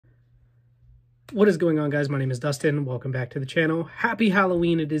What is going on, guys? My name is Dustin. Welcome back to the channel. Happy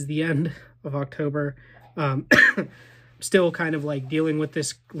Halloween. It is the end of October. Still kind of like dealing with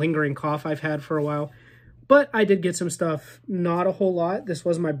this lingering cough I've had for a while, but I did get some stuff. Not a whole lot. This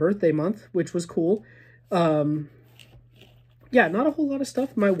was my birthday month, which was cool. Yeah, not a whole lot of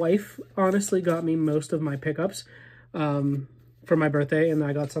stuff. My wife honestly got me most of my pickups for my birthday, and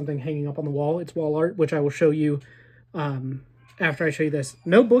I got something hanging up on the wall. It's wall art, which I will show you after I show you this.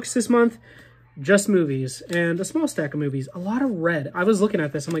 No books this month. Just movies and a small stack of movies. A lot of red. I was looking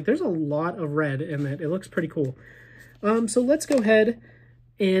at this. I'm like, there's a lot of red in it. It looks pretty cool. So let's go ahead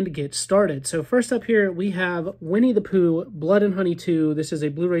and get started. So first up here, we have Winnie the Pooh, Blood and Honey 2. This is a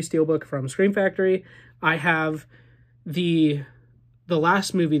Blu-ray Steelbook from Scream Factory. I have the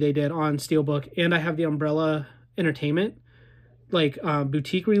last movie they did on Steelbook, and I have the Umbrella Entertainment, like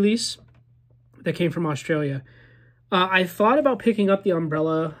boutique release that came from Australia. I thought about picking up the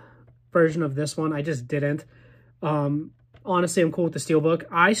Umbrella version of this one. I just didn't. Honestly, I'm cool with the Steelbook.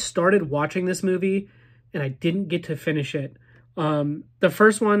 I started watching this movie and I didn't get to finish it. The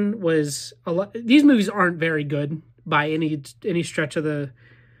first one was a lot. These movies aren't very good by any stretch of the,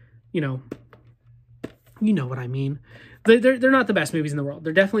 you know what I mean. They're not the best movies in the world.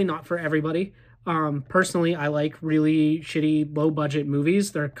 They're definitely not for everybody. Personally, I like really shitty, low budget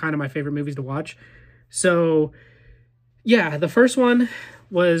movies. They're kind of my favorite movies to watch. So yeah, the first one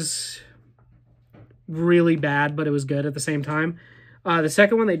was really bad, but it was good at the same time. The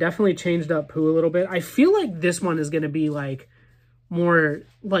second one, they definitely changed up Pooh a little bit. I feel like this one is going to be like more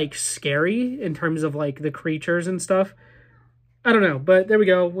like scary in terms of like the creatures and stuff. I don't know, but there we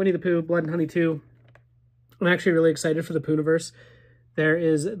go. Winnie the Pooh, Blood and Honey 2. I'm actually really excited for the Poohniverse. There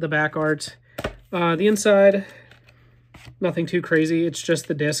is the back art. The inside, nothing too crazy. It's just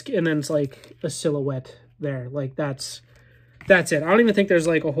the disc, and then it's like a silhouette there. Like that's it. I don't even think there's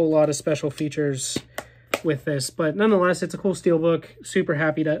like a whole lot of special features with this, but nonetheless, it's a cool Steelbook. Super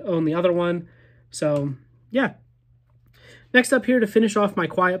happy to own the other one. So yeah. Next up here to finish off my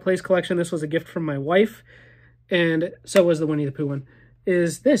Quiet Place collection, this was a gift from my wife, and so was the Winnie the Pooh one,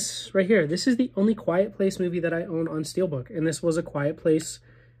 is this right here. This is the only Quiet Place movie that I own on Steelbook, and this was a Quiet Place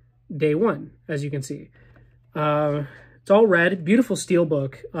day one, as you can see. It's all red, beautiful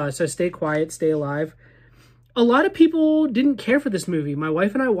Steelbook. It says stay quiet, stay alive. A lot of people didn't care for this movie. My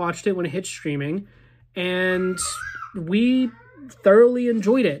wife and I watched it when it hit streaming, and we thoroughly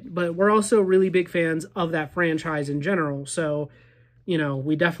enjoyed it. But we're also really big fans of that franchise in general. So, you know,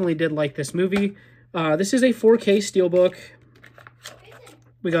 we definitely did like this movie. This is a 4K Steelbook.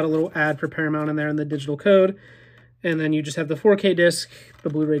 We got a little ad for Paramount in there in the digital code. And then you just have the 4K disc, the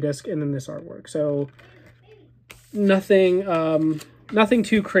Blu-ray disc, and then this artwork. So nothing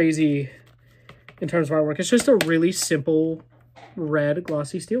too crazy in terms of artwork. It's just a really simple red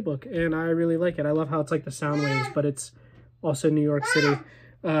glossy Steelbook, and I really like it. I love how it's like the sound waves, but it's also New York City.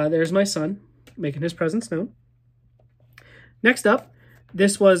 There's my son making his presence known. Next up,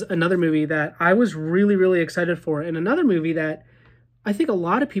 this was another movie that I was really, really excited for, and another movie that I think a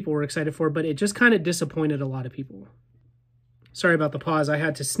lot of people were excited for, but it just kind of disappointed a lot of people. Sorry about the pause. I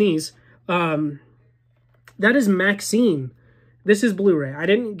had to sneeze. That is Maxine. This is Blu-ray. I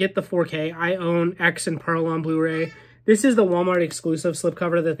didn't get the 4K. I own X and Pearl on Blu-ray. This is the Walmart exclusive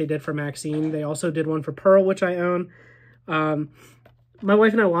slipcover that they did for Maxine. They also did one for Pearl, which I own. My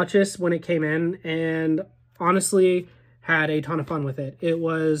wife and I watched this when it came in, and honestly had a ton of fun with it. It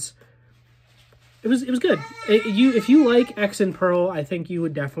was good. If you like X and Pearl, I think you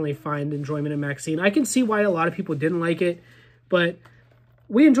would definitely find enjoyment in Maxine. I can see why a lot of people didn't like it, but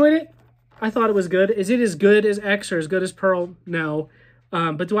we enjoyed it. I thought it was good. Is it as good as X or as good as Pearl? No.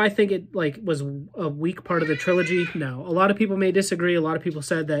 But do I think it like was a weak part of the trilogy? No. A lot of people may disagree. A lot of people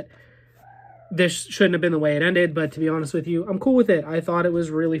said that this shouldn't have been the way it ended, but to be honest with you, I'm cool with it. I thought it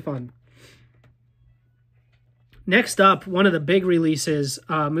was really fun. Next up, one of the big releases,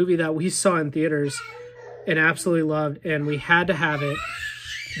 a movie that we saw in theaters and absolutely loved, and we had to have it.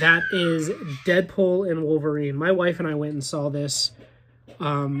 That is Deadpool and Wolverine. My wife and I went and saw this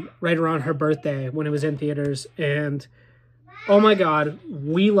right around her birthday when it was in theaters, and oh my god,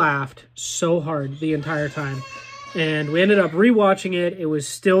 we laughed so hard the entire time, and we ended up rewatching it. It was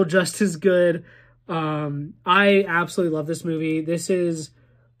still just as good. I absolutely love this movie. This is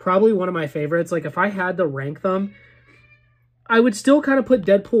probably one of my favorites. Like, if I had to rank them, I would still kind of put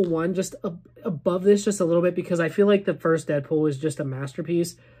Deadpool 1 just above this just a little bit, because I feel like the first Deadpool was just a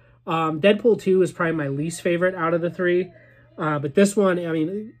masterpiece. Deadpool 2 is probably my least favorite out of the three. But this one, I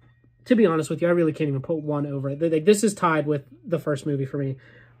mean, to be honest with you, I really can't even put one over it. Like, this is tied with the first movie for me.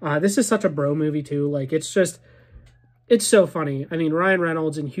 This is such a bro movie too. Like, it's it's so funny. I mean, Ryan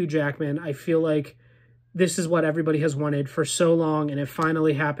Reynolds and Hugh Jackman, I feel like this is what everybody has wanted for so long, and it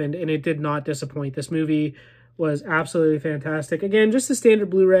finally happened, and it did not disappoint. This movie was absolutely fantastic. Again, just the standard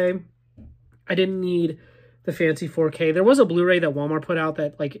Blu-ray. I didn't need the fancy 4K. There was a Blu-ray that Walmart put out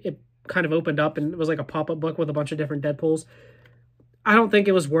that, like, it kind of opened up, and it was like a pop-up book with a bunch of different Deadpools. I don't think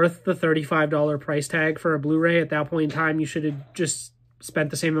it was worth the $35 price tag for a Blu-ray. At that point in time, you should have just spent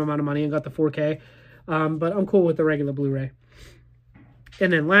the same amount of money and got the 4K. But I'm cool with the regular Blu-ray.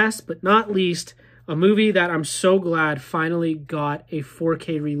 And then last but not least, a movie that I'm so glad finally got a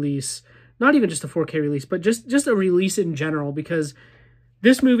 4K release. Not even just a 4K release, but just a release in general, because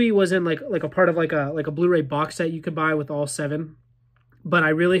this movie was in like a part of like a Blu-ray box set you could buy with all 7. But I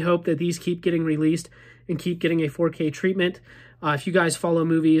really hope that these keep getting released and keep getting a 4K treatment. If you guys follow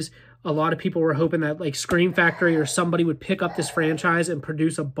movies, a lot of people were hoping that like Scream Factory or somebody would pick up this franchise and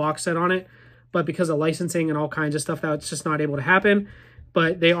produce a box set on it. But because of licensing and all kinds of stuff, that's just not able to happen.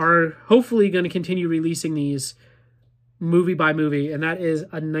 But they are hopefully going to continue releasing these movie by movie, and that is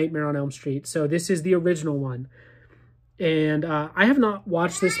A Nightmare on Elm Street. So this is the original one. And I have not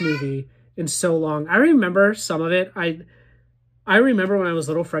watched this movie in so long. I remember some of it. I remember when I was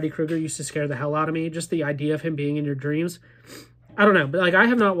little, Freddy Krueger used to scare the hell out of me. Just the idea of him being in your dreams. I don't know, but like I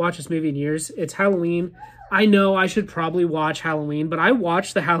have not watched this movie in years. It's Halloween. I know I should probably watch Halloween, but I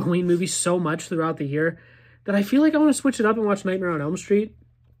watch the Halloween movies so much throughout the year that I feel like I want to switch it up and watch Nightmare on Elm Street.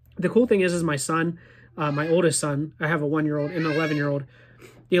 The cool thing is my son, my oldest son, I have a 1-year-old and an 11-year-old.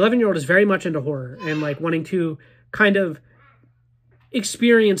 The 11-year-old is very much into horror and like wanting to kind of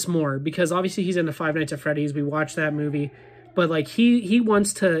experience more, because obviously he's into Five Nights at Freddy's. We watched that movie, but like he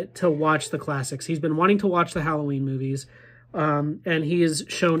wants to watch the classics. He's been wanting to watch the Halloween movies. And he has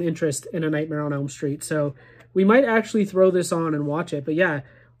shown interest in A Nightmare on Elm Street. So we might actually throw this on and watch it. But yeah,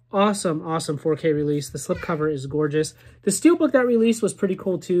 awesome 4K release. The slipcover is gorgeous. The steelbook that released was pretty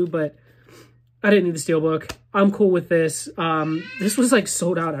cool too, but I didn't need the steelbook. I'm cool with this. This was like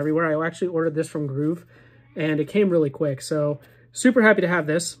sold out everywhere. I actually ordered this from Gruv, and it came really quick. So super happy to have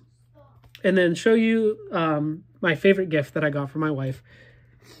this. And then show you my favorite gift that I got from my wife.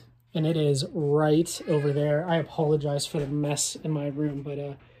 And it is right over there. I apologize for the mess in my room,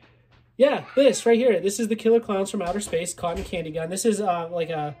 but yeah, this right here. This is the Killer Clowns from Outer Space cotton candy gun. This is like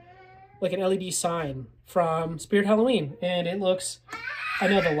an LED sign from Spirit Halloween, and it looks. I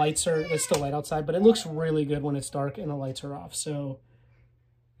know it's still light outside, but it looks really good when it's dark and the lights are off. So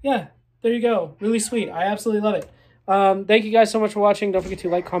yeah, there you go. Really sweet. I absolutely love it. Thank you guys so much for watching. Don't forget to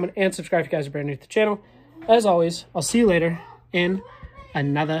like, comment, and subscribe if you guys are brand new to the channel. As always, I'll see you later in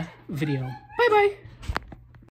another video. Bye-bye.